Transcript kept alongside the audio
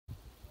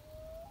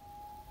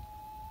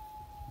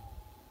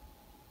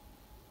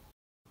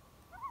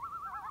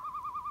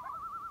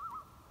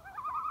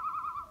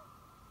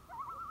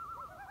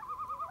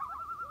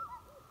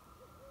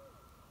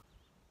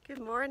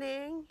Good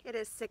morning. It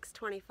is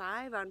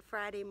 6:25 on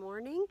Friday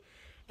morning,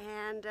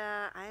 and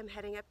I am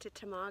heading up to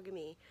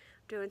Temagami.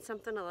 Doing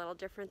something a little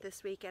different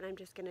this weekend. I'm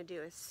just going to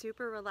do a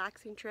super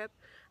relaxing trip.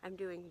 I'm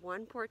doing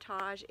one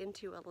portage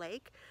into a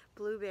lake,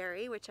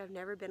 Blueberry, which I've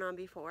never been on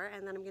before,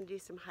 and then I'm going to do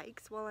some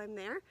hikes while I'm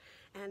there,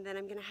 and then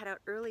I'm going to head out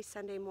early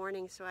Sunday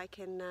morning so I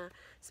can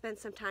spend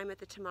some time at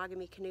the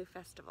Temagami Canoe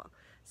Festival.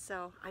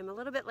 So I'm a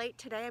little bit late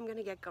today. I'm going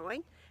to get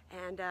going,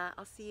 and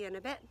I'll see you in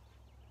a bit.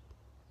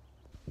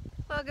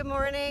 Well, good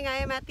morning. I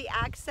am at the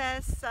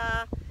access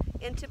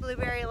into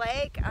Blueberry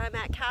Lake. I'm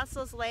at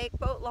Castles Lake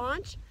boat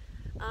launch.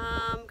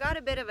 Got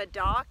a bit of a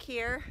dock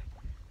here,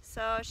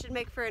 so it should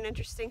make for an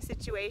interesting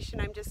situation.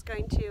 I'm just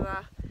going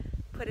to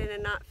put in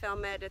and not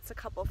film it. It's a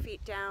couple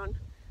feet down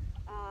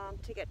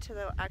to get to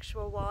the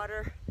actual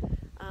water.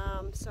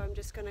 So I'm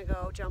just going to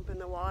go jump in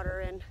the water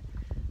and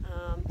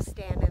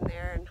stand in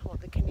there and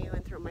hold the canoe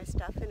and throw my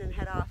stuff in and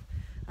head off.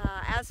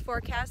 As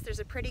forecast, there's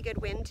a pretty good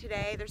wind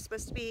today. There's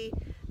supposed to be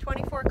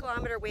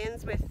 24-kilometer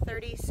winds with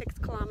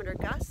 36-kilometer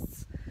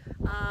gusts.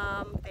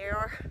 They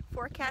are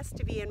forecast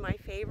to be in my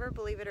favor,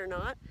 believe it or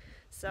not,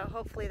 so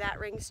hopefully that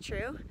rings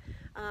true.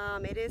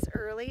 It is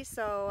early,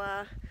 so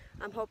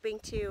I'm hoping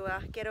to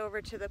get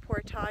over to the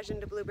portage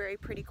into Blueberry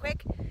pretty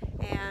quick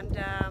and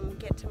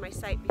get to my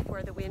site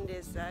before the wind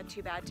is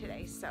too bad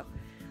today. So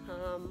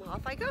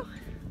off I go.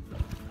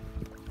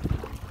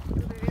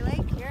 Blueberry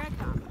Lake, here I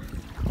come.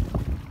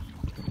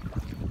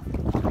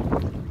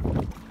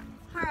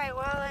 Alright,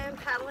 well, I am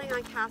paddling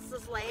on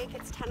Castles Lake.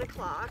 It's 10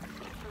 o'clock.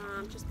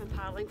 Just been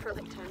paddling for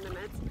like 10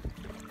 minutes.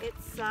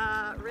 It's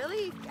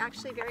really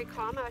actually very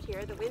calm out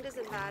here. The wind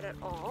isn't bad at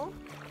all.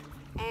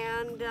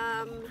 And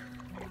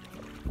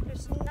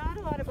there's not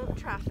a lot of boat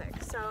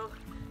traffic, so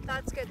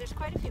that's good. There's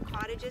quite a few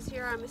cottages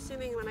here. I'm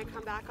assuming when I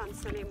come back on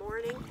Sunday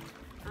morning,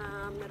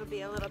 it'll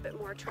be a little bit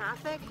more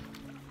traffic.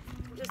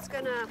 I'm just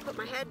gonna put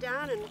my head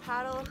down and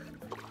paddle.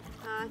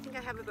 I think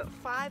I have about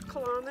 5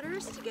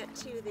 kilometers to get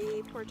to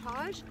the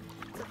portage.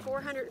 It's a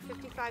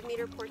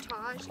 455-meter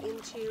portage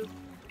into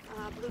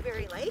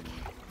Blueberry Lake,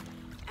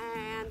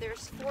 and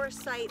there's 4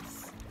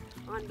 sites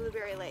on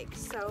Blueberry Lake,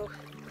 so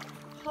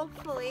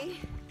hopefully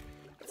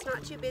it's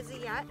not too busy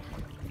yet.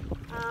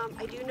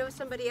 I do know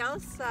somebody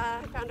else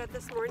I found out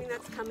this morning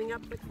that's coming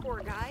up with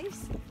 4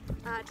 guys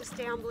to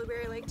stay on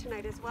Blueberry Lake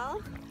tonight as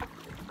well.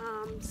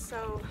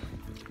 So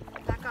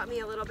that got me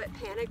a little bit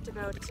panicked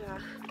about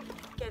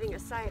getting a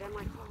site. I'm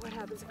like, well, what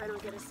happens if I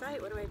don't get a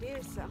site? What do I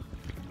do? So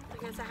I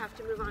guess I have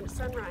to move on to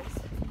Sunrise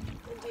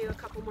and do a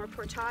couple more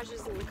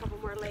portages and a couple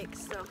more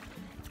lakes. So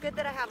it's good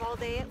that I have all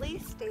day at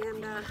least,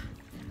 and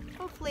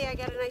hopefully I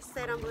get a nice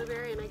site on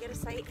Blueberry and I get a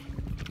site,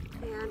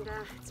 and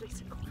it's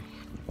nice and quiet.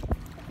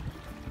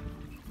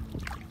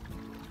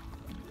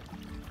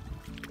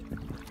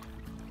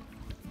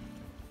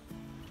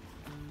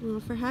 Well,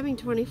 for having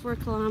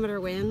 24-kilometer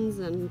winds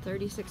and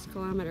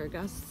 36-kilometer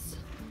gusts,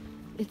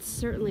 it's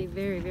certainly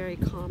very, very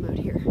calm out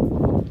here.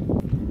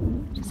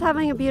 Just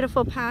having a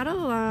beautiful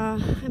paddle.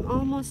 I'm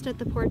almost at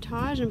the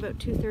portage. I'm about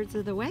 2/3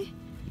 of the way,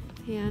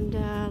 and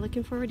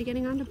looking forward to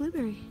getting on to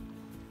Blueberry.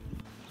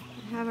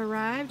 I have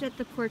arrived at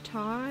the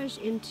portage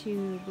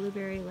into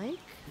Blueberry Lake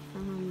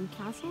from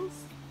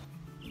Castles.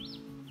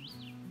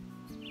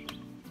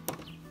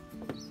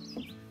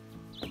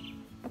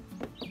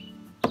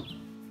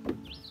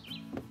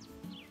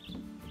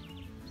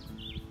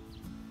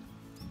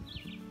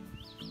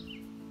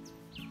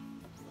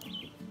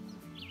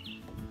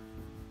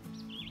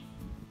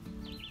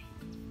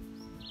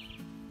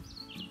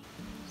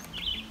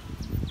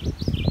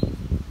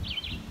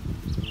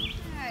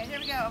 Here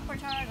we go,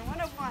 portage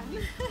 101.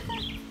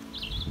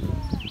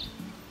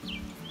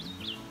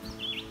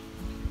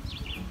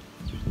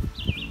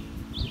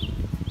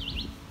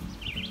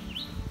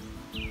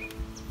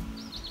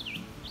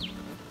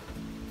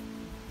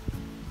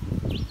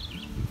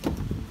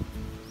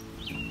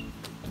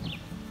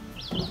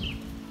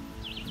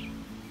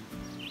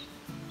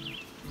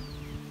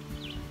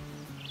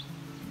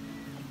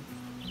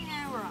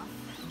 Yeah, we're off.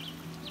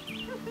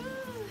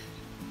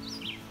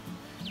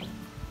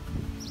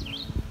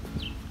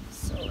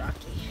 So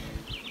rocky.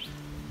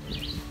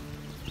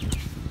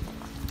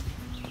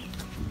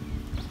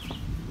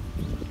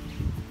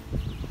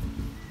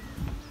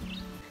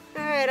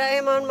 Alright, I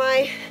am on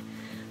my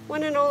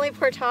one and only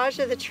portage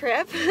of the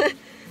trip.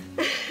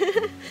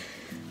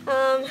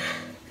 I'm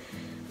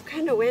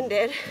kind of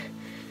winded,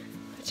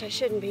 which I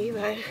shouldn't be,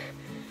 but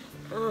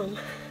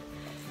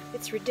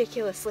it's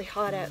ridiculously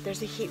hot out.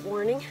 There's a heat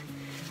warning.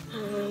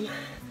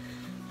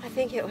 I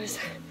think it was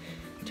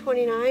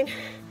 29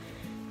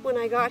 when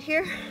I got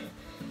here,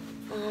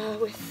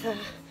 with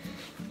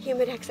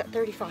humidex at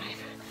 35.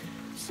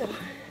 So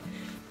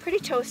pretty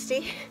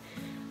toasty.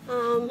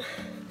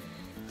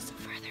 So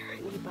far there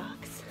aren't any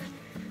bugs.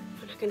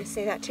 I'm not going to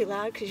say that too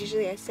loud because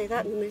usually I say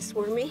that and then they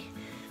swarm me.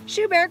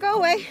 Shoo bear, go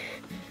away!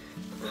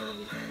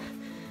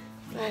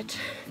 But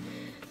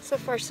so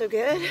far so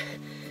good.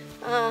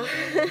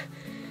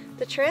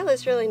 The trail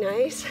is really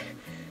nice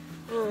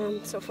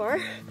so far,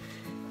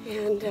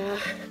 and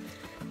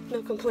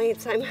no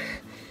complaints. I'm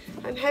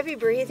I'm heavy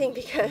breathing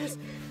because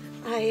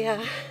the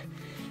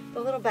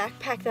little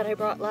backpack that I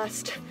brought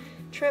last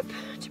trip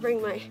to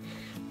bring my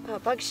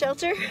bug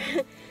shelter,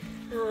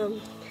 I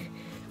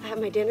have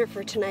my dinner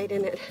for tonight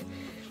in it,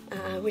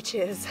 which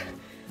is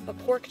a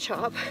pork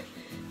chop,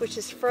 which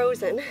is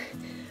frozen,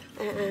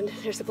 and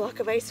there's a block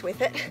of ice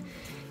with it,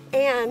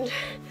 and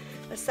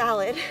a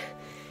salad,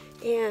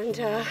 and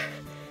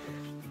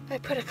I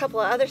put a couple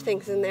of other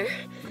things in there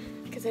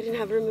because I didn't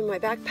have room in my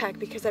backpack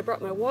because I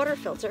brought my water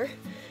filter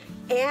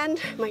and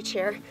my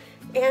chair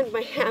and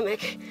my hammock.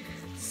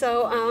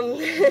 So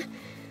a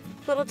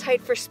little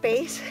tight for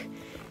space,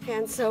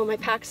 and so my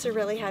packs are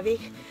really heavy,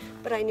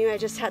 but I knew I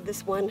just had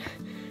this one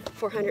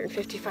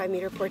 455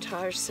 meter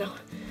portage, so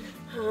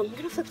I'm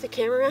gonna flip the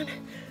camera around,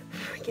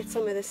 get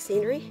some of this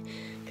scenery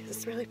because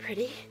it's really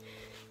pretty,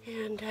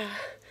 and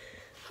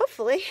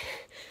hopefully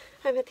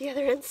I'm at the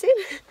other end soon.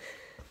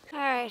 All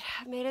right,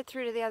 I've made it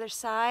through to the other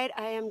side.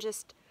 I am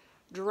just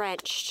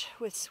drenched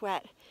with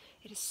sweat.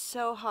 It is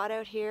so hot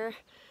out here.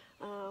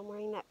 I'm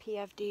wearing that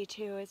PFD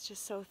too. It's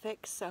just so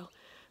thick. So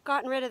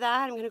gotten rid of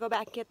that. I'm gonna go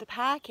back and get the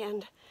pack,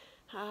 and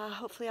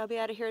hopefully I'll be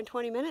out of here in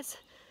 20 minutes.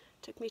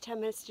 Took me 10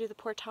 minutes to do the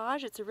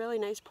portage. It's a really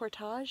nice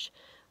portage.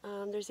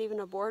 There's even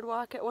a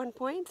boardwalk at one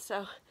point,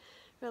 so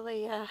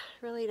really,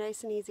 really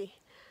nice and easy.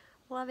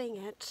 Loving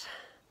it.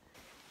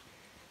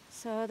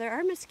 So there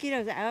are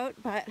mosquitoes out,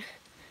 but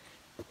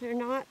they're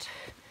not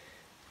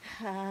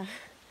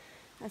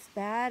as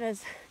bad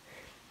as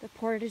the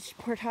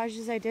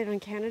portages I did on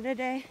Canada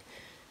Day.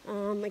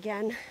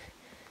 Again,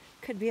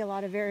 could be a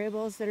lot of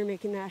variables that are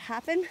making that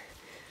happen.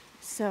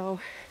 So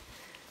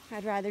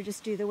I'd rather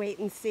just do the wait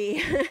and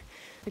see.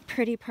 The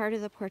pretty part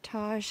of the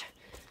portage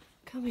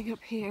coming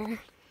up here.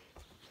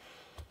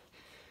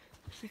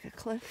 It's like a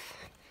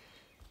cliff.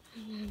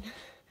 And then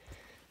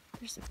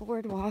there's a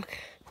boardwalk.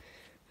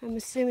 I'm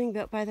assuming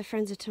built by the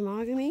Friends of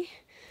Temagami.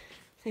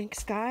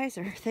 Thanks guys,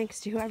 or thanks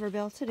to whoever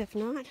built it, if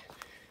not.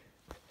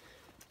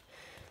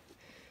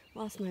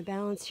 Lost my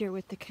balance here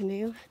with the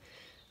canoe.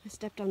 I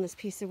stepped on this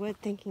piece of wood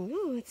thinking,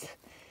 oh, it's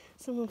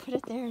someone put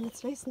it there and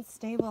it's nice and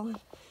stable. And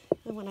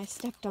then when I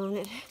stepped on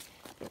it,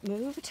 it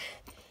moved.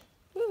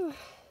 Ooh,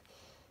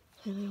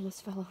 and I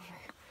almost fell over.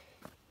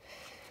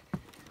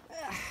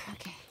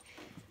 Okay,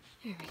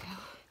 there we go.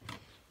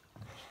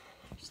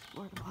 There's the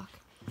boardwalk.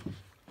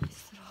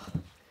 Nice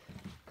little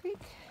creek.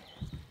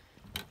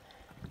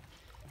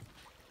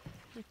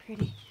 Really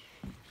pretty.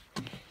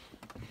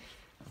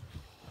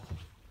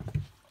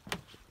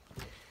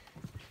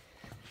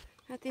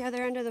 At the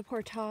other end of the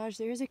portage,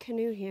 there's a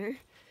canoe here.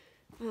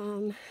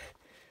 I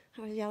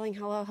was yelling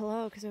hello,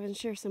 hello, because I wasn't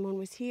sure someone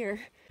was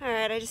here. All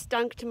right, I just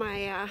dunked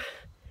my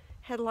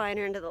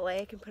headliner into the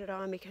lake and put it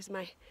on because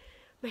my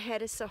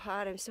head is so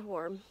hot, I'm so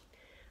warm.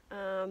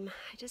 I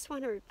just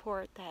want to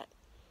report that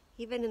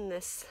even in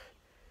this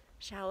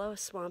shallow,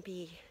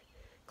 swampy,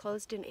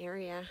 closed-in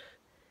area,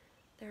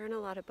 there aren't a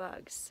lot of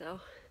bugs. So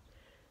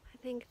I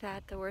think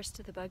that the worst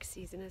of the bug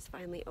season is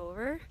finally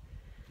over.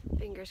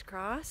 Fingers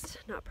crossed,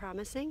 not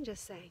promising,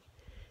 just saying.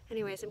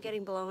 Anyways, I'm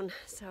getting blown,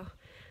 so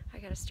I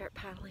gotta start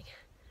paddling.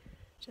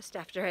 Just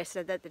after I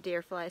said that, the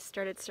deer flies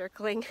started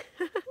circling,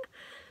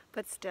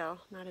 but still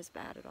not as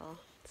bad at all,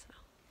 so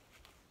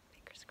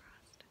fingers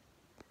crossed.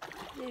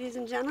 Ladies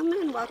and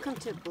gentlemen, welcome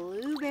to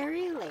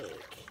Blueberry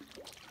Lake.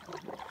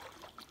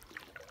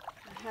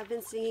 I have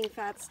been singing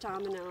Fats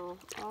Domino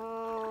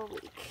all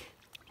week.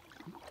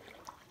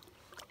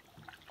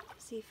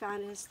 He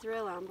found his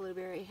thrill on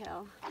Blueberry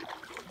Hill.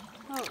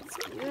 Oh, it's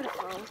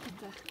beautiful.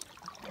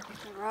 Look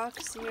at the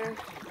rocks here.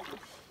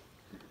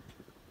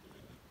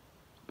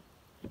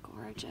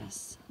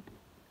 Gorgeous.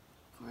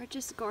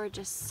 Gorgeous,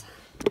 gorgeous.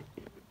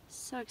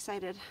 So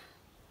excited.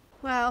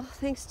 Well,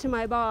 thanks to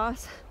my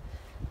boss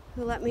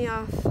who let me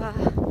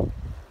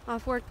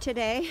off work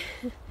today,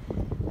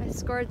 I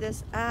scored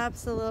this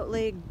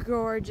absolutely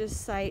gorgeous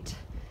site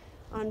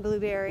on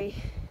Blueberry,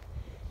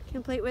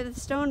 complete with a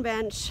stone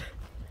bench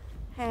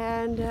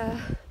and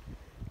a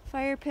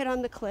fire pit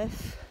on the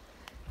cliff.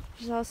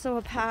 There's also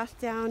a path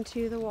down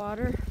to the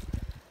water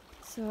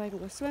so I can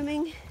go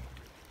swimming,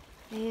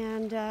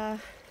 and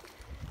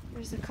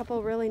there's a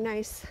couple really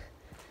nice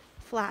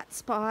flat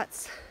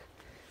spots.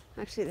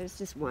 Actually, there's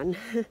just one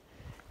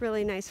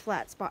really nice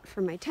flat spot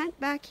for my tent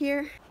back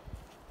here.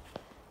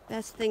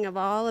 Best thing of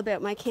all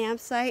about my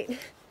campsite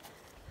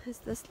is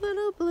this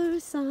little blue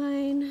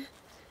sign.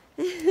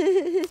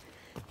 Yay!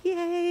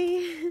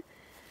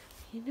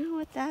 You know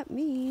what that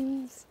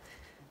means.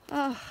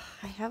 Oh,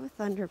 I have a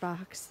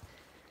thunderbox.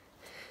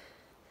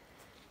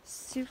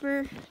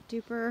 Super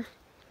duper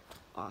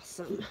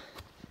awesome.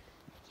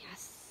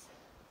 Yes,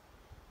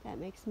 that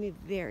makes me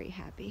very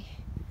happy.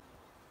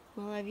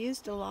 Well, I've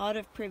used a lot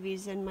of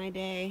privies in my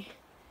day,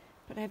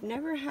 but I've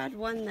never had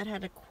one that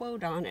had a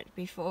quote on it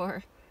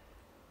before.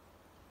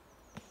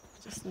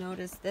 Just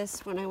noticed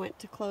this when I went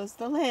to close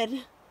the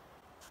lid.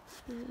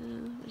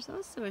 There's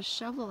also a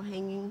shovel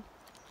hanging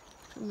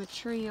from a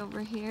tree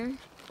over here.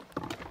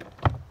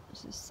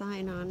 There's a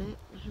sign on it.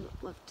 I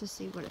haven't looked to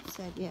see what it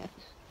said yet.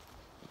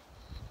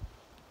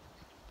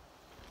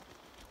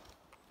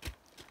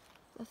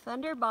 The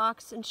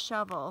thunderbox and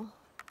shovel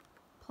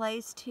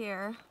placed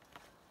here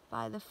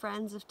by the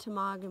Friends of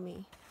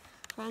Temagami.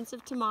 Friends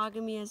of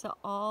Temagami is an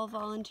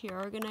all-volunteer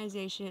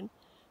organization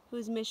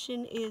whose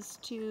mission is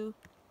to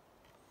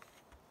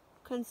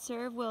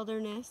conserve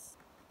wilderness,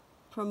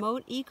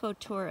 promote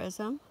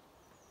ecotourism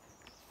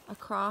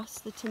across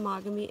the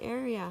Temagami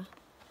area.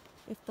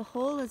 If the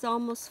hole is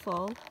almost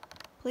full,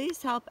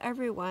 please help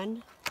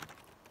everyone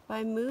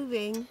by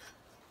moving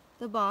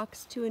the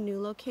box to a new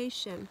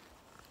location.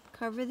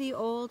 Cover the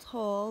old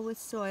hole with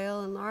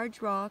soil and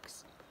large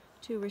rocks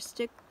to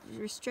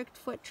restrict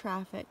foot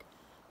traffic.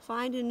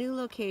 Find a new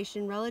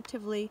location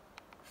relatively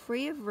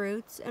free of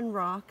roots and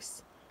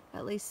rocks,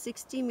 at least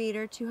 60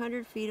 meters,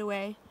 200 feet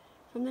away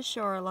from the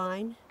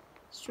shoreline,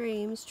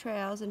 streams,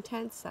 trails, and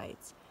tent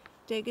sites.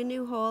 Dig a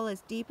new hole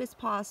as deep as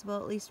possible,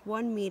 at least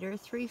 1 meter,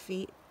 3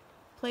 feet.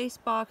 Place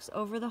box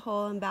over the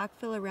hole and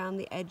backfill around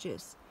the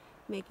edges,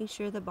 making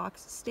sure the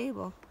box is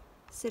stable.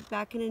 Sit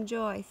back and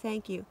enjoy.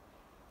 Thank you.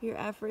 Your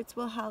efforts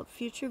will help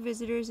future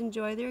visitors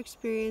enjoy their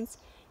experience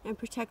and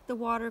protect the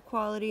water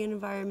quality and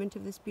environment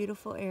of this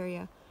beautiful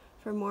area.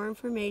 For more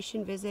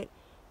information, visit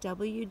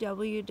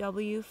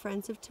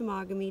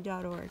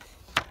www.friendsoftemagami.org.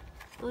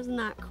 Wasn't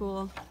that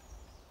cool?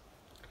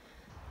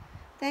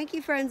 Thank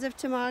you, Friends of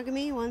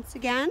Temagami, once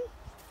again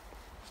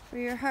for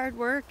your hard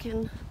work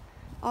and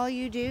all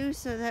you do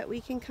so that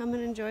we can come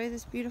and enjoy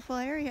this beautiful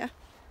area.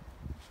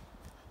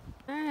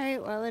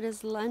 Alright, well, it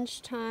is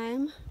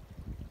lunchtime.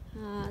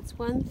 It's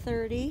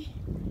 1:30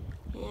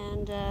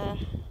 and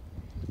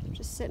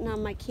just sitting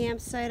on my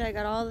campsite. I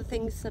got all the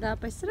things set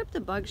up. I set up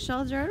the bug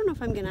shelter. I don't know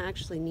if I'm going to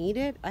actually need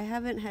it. I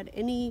haven't had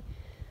any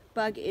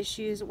bug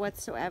issues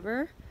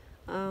whatsoever,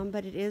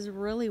 but it is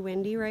really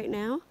windy right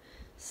now,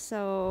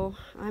 so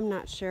I'm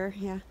not sure.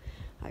 Yeah,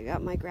 I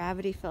got my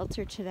gravity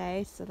filter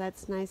today, so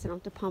that's nice. I don't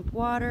have to pump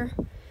water.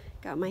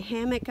 Got my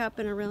hammock up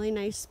in a really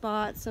nice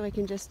spot so I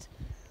can just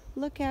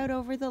look out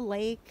over the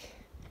lake,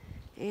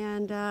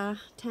 and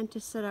tend to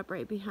sit up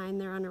right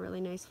behind there on a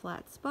really nice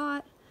flat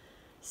spot.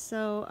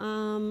 So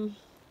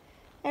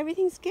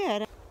everything's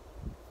good.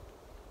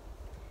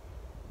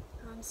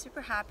 I'm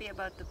super happy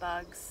about the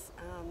bugs.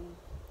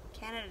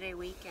 Canada Day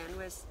weekend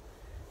was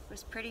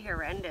pretty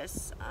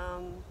horrendous.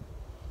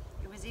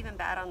 It was even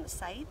bad on the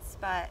sites,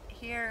 but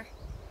here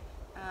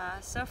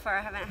so far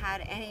I haven't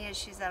had any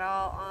issues at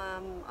all.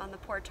 On the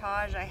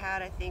portage I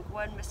had, I think,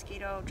 one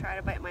mosquito try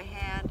to bite my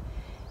hand,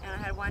 and I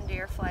had one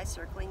deer fly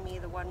circling me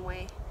the one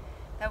way.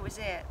 That was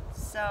it.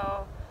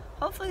 So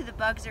hopefully the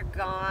bugs are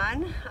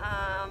gone.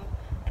 I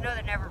know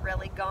they're never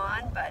really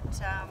gone,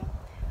 but I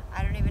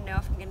don't even know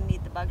if I'm going to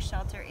need the bug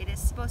shelter. It is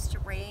supposed to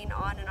rain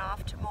on and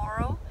off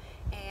tomorrow,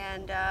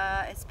 and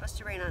it's supposed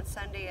to rain on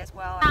Sunday as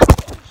well. Oh,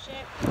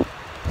 shit.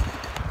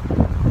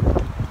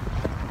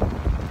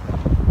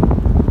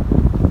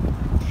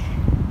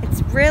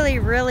 It's really,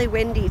 really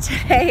windy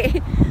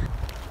today.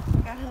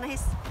 Got a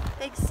nice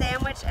big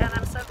sandwich, and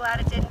I'm so glad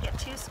it didn't get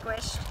too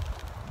squished.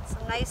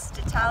 Some nice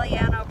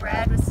Italiano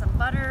bread with some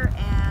butter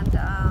and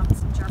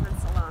some German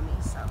salami.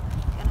 So I'm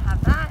gonna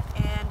have that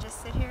and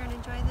just sit here and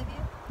enjoy the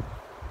view.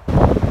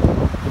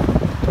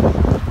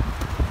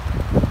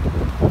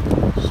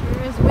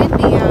 Sure is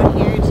windy out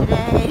here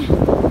today.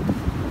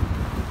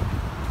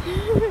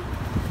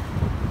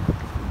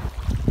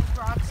 These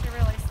rocks are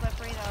really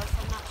slippery though, so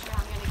I'm not sure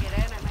how I'm gonna get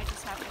in. I might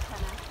just have to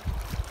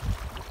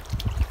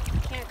I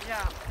can't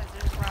jump because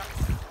there's rocks.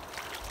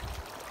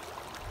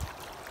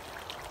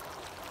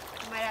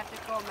 I might have to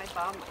go on my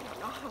bum. I don't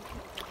know how I'm going to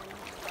get in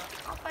here, but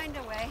I'll find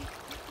a way.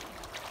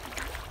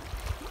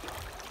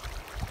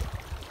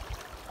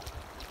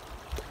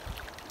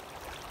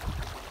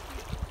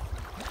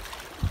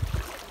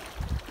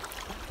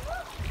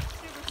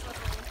 Super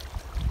slippery.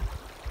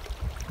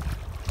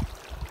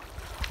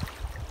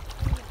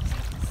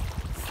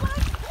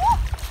 Slide!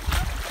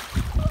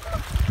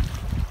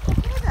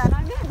 Look at that,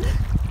 I'm in.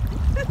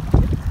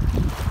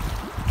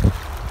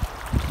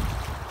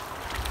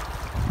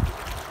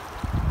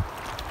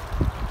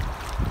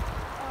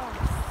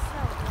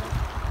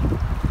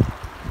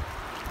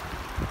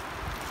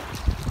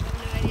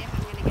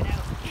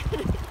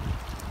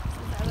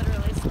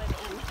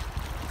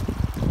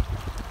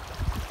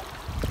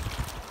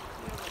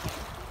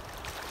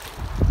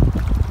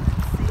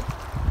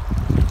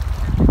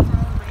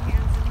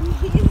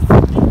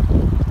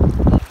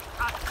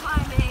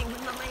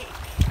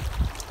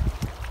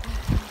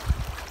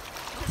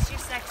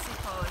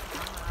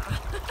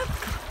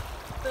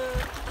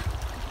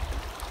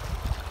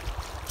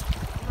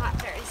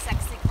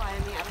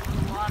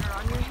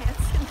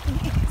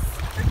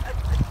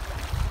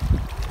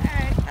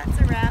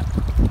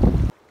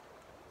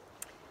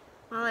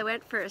 I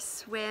went for a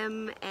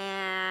swim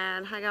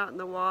and hung out in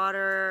the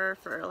water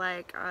for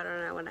like, I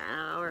don't know, an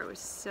hour. It was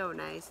so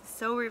nice,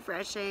 so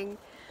refreshing.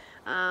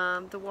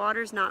 The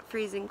water's not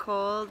freezing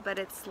cold, but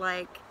it's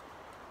like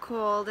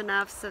cold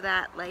enough so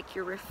that like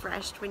you're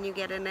refreshed when you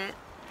get in it.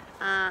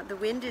 The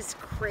wind is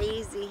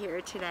crazy here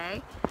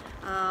today.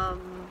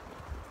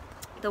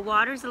 The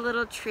water's a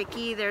little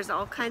tricky. There's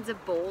all kinds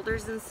of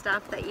boulders and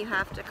stuff that you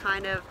have to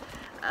kind of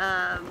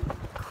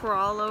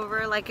crawl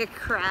over like a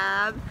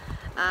crab.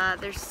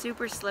 They're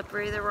super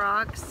slippery, the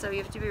rocks, so you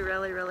have to be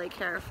really, really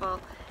careful.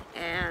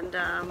 And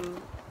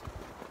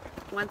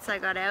once I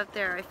got out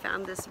there, I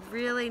found this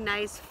really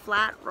nice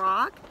flat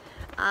rock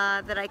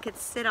that I could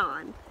sit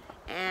on.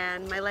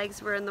 And my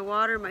legs were in the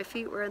water, my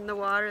feet were in the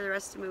water, the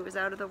rest of me was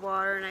out of the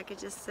water, and I could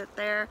just sit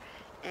there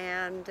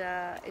and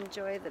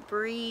enjoy the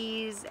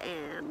breeze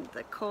and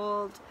the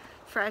cold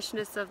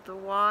freshness of the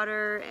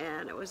water,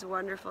 and it was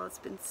wonderful. It's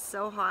been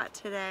so hot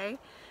today,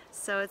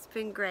 so it's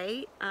been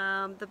great.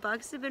 The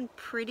bugs have been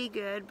pretty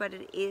good, but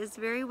it is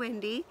very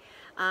windy.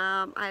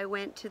 I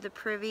went to the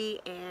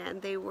privy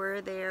and they were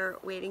there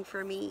waiting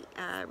for me,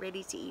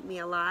 ready to eat me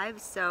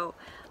alive, so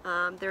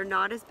they're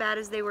not as bad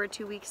as they were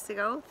 2 weeks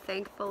ago,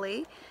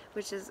 thankfully,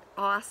 which is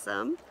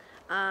awesome.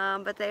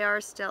 But they are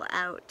still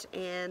out,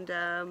 and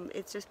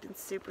it's just been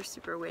super,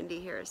 super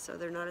windy here, so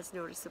they're not as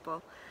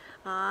noticeable.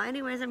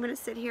 Anyways, I'm going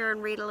to sit here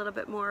and read a little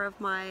bit more of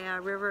my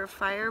River of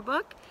Fire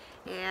book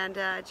and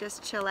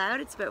just chill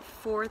out. It's about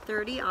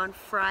 4:30 on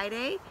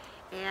Friday,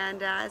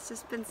 and it's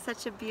just been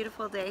such a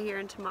beautiful day here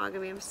in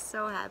Temagami. I'm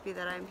so happy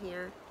that I'm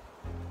here.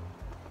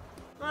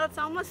 Well, it's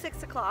almost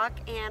 6 o'clock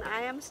and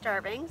I am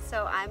starving,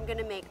 so I'm going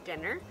to make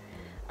dinner.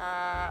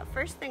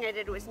 First thing I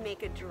did was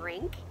make a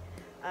drink.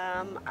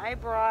 I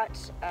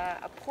brought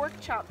a pork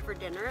chop for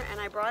dinner,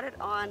 and I brought it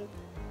on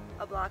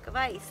a block of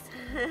ice.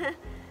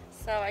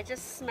 So I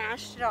just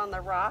smashed it on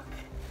the rock,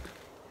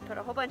 put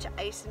a whole bunch of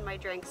ice in my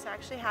drink, so I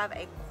actually have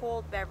a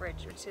cold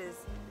beverage, which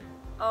is,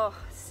 oh,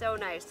 so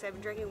nice. I've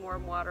been drinking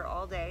warm water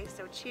all day,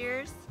 so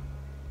cheers.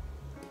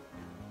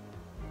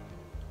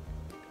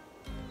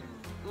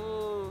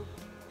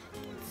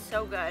 It's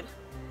so good.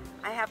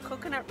 I have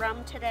coconut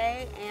rum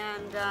today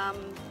and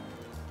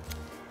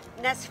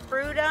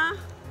Nesfruta,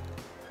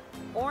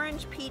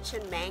 orange, peach,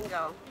 and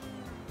mango.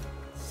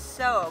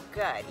 So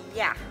good,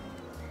 yeah.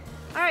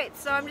 Alright,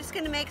 so I'm just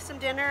going to make some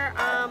dinner.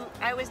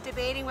 I was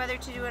debating whether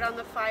to do it on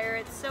the fire.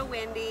 It's so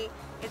windy,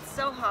 it's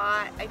so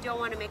hot, I don't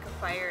want to make a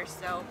fire,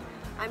 so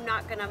I'm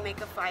not going to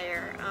make a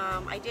fire.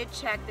 I did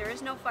check, there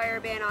is no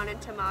fire ban on in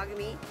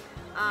Temagami,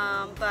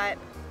 but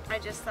I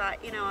just thought,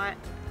 you know what,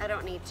 I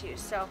don't need to.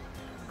 So,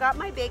 got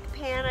my bake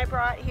pan I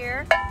brought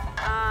here,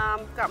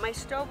 got my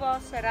stove all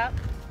set up,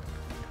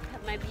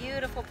 have my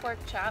beautiful pork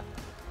chop.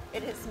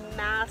 It is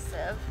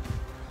massive.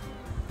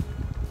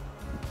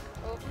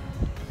 Oh.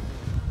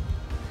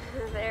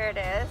 There it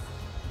is.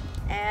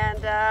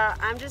 And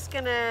I'm just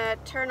gonna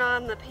turn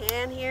on the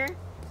pan here.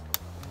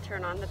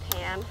 Turn on the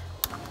pan.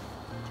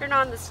 Turn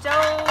on the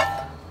stove.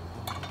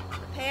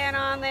 The pan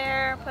on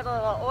there. Put a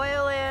little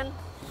oil in.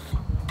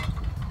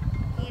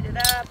 Heat it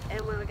up,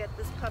 and we'll get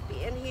this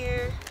puppy in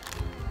here.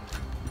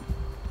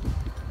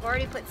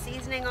 Already put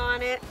seasoning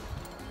on it.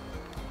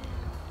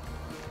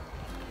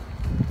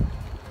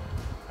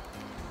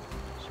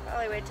 Should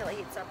probably wait till it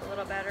heats up a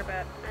little better,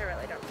 but I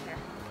really don't care.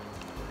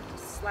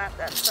 Slap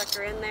that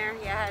sucker in there.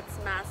 Yeah, it's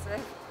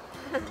massive.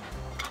 Gonna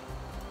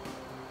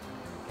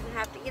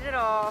have to eat it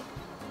all.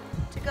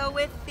 To go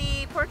with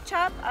the pork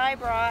chop, I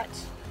brought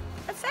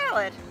a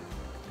salad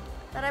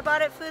that I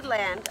bought at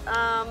Foodland.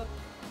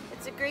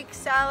 It's a Greek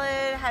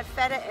salad, had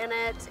feta in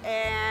it,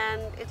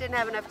 and it didn't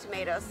have enough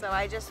tomatoes, so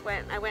I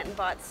went and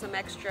bought some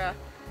extra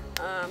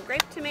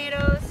grape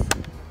tomatoes,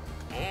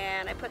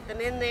 and I put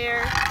them in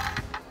there,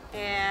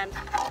 and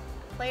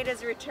plate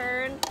is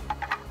returned.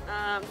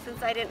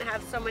 Since I didn't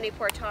have so many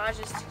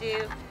portages to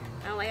do,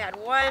 I only had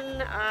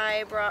one.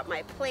 I brought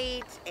my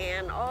plate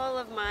and all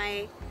of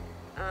my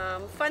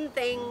fun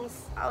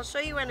things. I'll show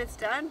you when it's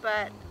done,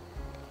 but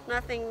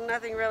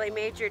nothing really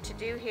major to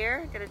do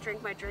here. I'm gonna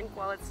drink my drink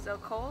while it's still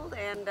cold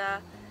and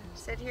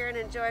sit here and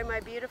enjoy my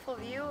beautiful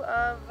view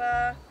of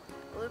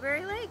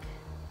Blueberry Lake.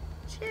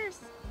 Cheers.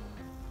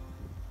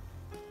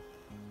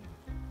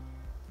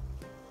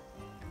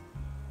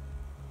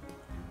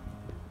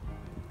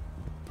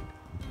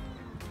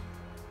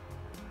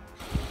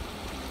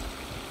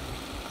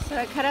 So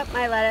I cut up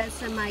my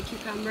lettuce and my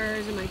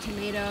cucumbers and my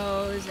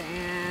tomatoes,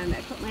 and I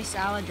put my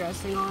salad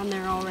dressing on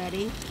there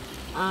already.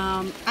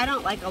 I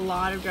don't like a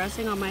lot of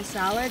dressing on my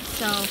salad,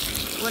 so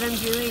what I'm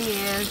doing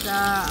is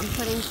I'm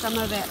putting some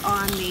of it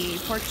on the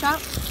pork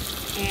chop,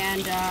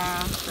 and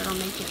that'll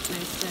make it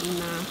nice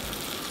and a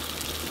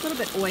little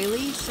bit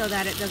oily so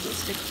that it doesn't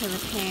stick to the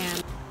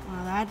pan.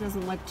 Well, that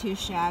doesn't look too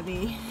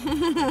shabby.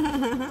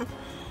 And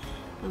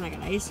I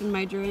got ice in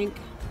my drink.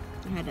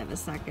 I had to have a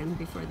second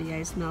before the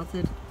ice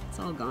melted. It's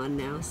all gone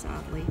now,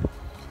 sadly.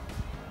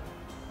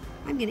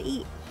 I'm gonna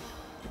eat.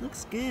 It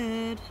looks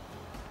good.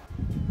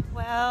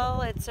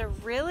 Well, it's a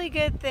really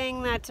good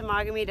thing that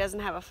Temagami doesn't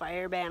have a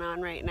fire ban on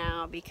right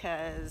now,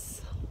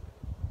 because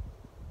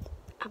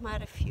I'm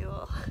out of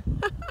fuel.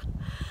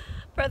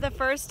 For the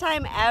first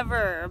time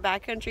ever,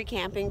 backcountry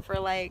camping for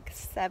like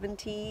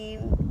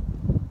 17,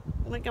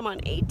 I think I'm on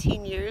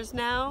 18 years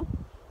now,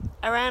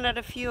 I ran out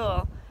of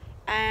fuel.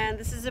 And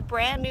this is a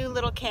brand new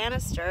little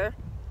canister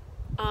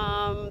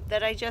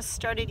that I just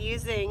started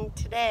using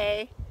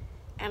today,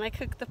 and I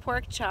cooked the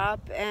pork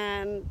chop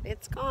and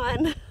it's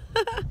gone.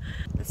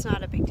 It's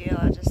not a big deal,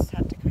 I just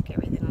have to cook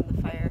everything on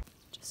the fire.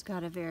 Just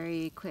got a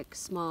very quick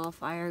small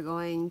fire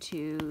going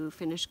to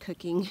finish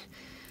cooking.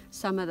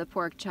 Some of the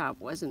pork chop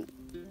wasn't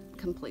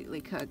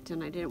completely cooked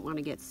and I didn't want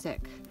to get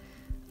sick.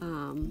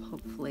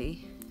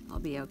 Hopefully I'll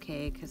be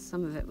okay because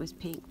some of it was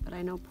pink, but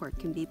I know pork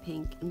can be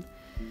pink. And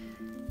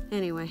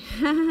anyway,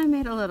 I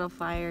made a little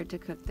fire to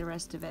cook the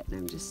rest of it, and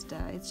I'm just,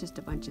 it's just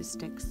a bunch of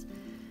sticks.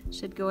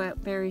 Should go out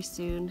very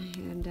soon,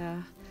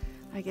 and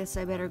I guess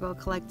I better go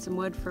collect some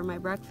wood for my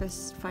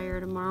breakfast fire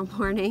tomorrow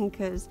morning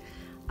because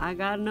I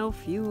got no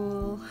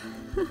fuel.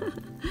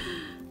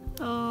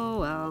 Oh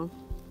well.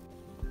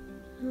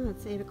 Oh,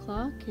 it's 8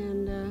 o'clock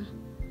and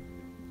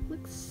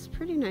looks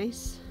pretty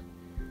nice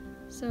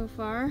so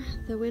far.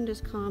 The wind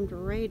has calmed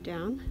right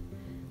down.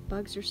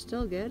 Bugs are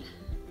still good,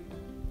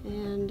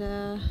 and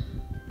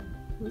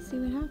let's see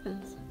what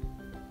happens.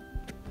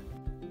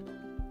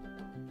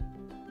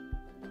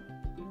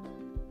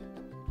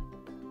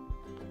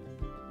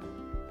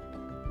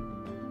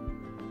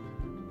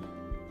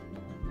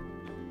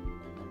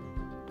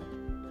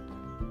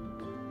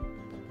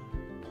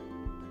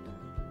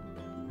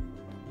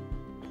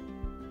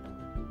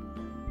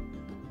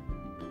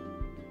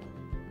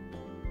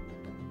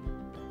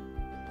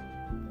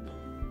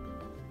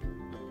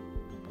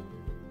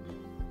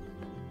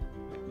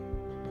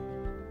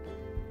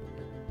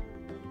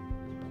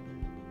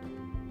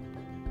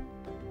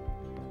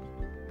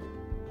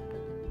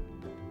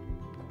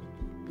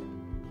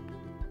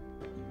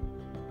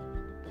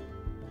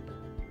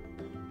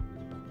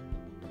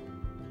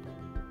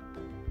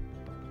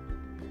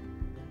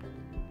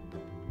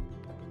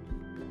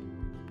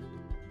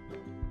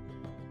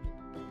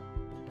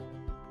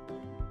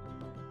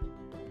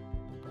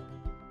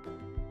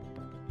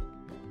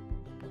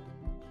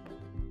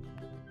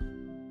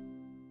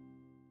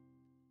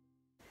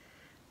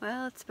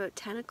 Well, it's about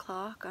 10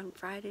 o'clock on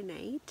Friday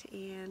night,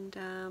 and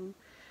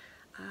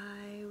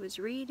I was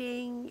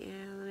reading,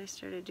 and then I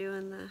started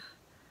doing the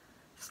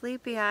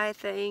sleepy eye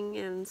thing,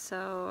 and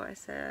so I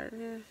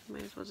said,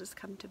 might as well just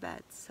come to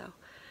bed. So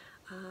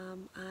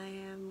I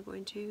am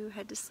going to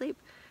head to sleep.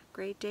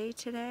 Great day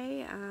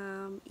today,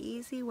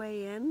 easy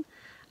way in.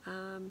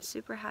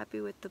 Super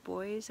happy with the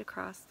boys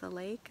across the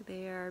lake.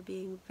 They are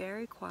being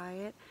very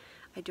quiet.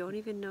 I don't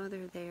even know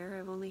they're there.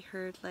 I've only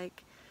heard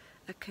like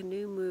a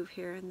canoe move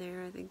here and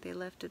there. I think they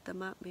lifted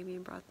them up, maybe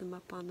and brought them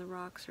up on the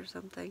rocks or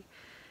something.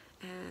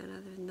 And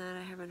other than that,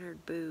 I haven't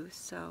heard boo.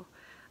 So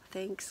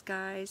thanks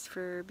guys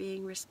for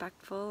being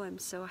respectful. I'm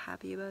so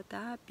happy about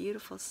that.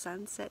 Beautiful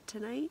sunset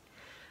tonight.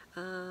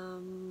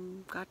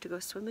 Got to go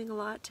swimming a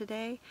lot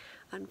today.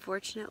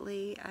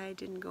 Unfortunately, I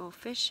didn't go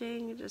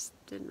fishing. Just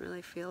didn't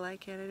really feel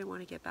like it. I didn't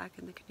want to get back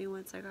in the canoe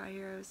once I got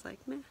here. I was like,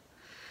 meh.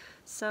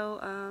 So,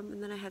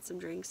 and then I had some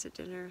drinks at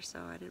dinner, so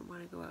I didn't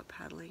want to go out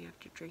paddling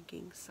after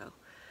drinking. So,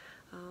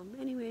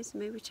 anyways,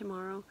 maybe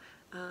tomorrow.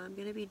 I'm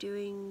going to be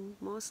doing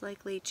most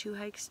likely 2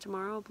 hikes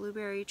tomorrow,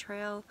 Blueberry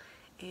Trail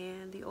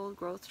and the Old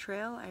Growth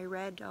Trail. I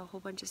read a whole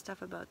bunch of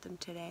stuff about them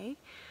today.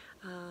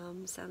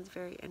 Sounds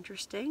very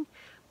interesting.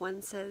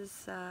 One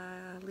says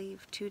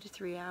leave 2 to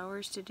 3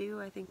 hours to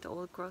do. I think the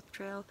Old Growth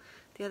Trail.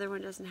 The other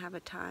one doesn't have a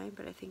time,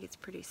 but I think it's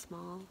pretty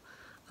small.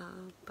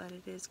 But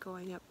it is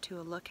going up to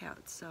a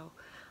lookout, so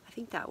I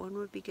think that one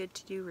would be good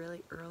to do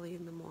really early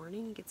in the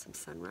morning and get some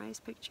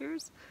sunrise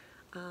pictures.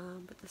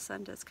 But the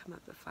sun does come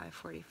up at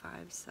 5:45,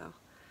 so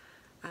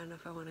I don't know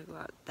if I want to go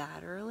out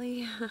that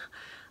early.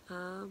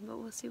 But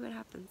we'll see what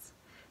happens.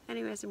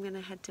 Anyways, I'm going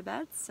to head to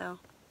bed, so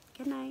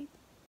good night.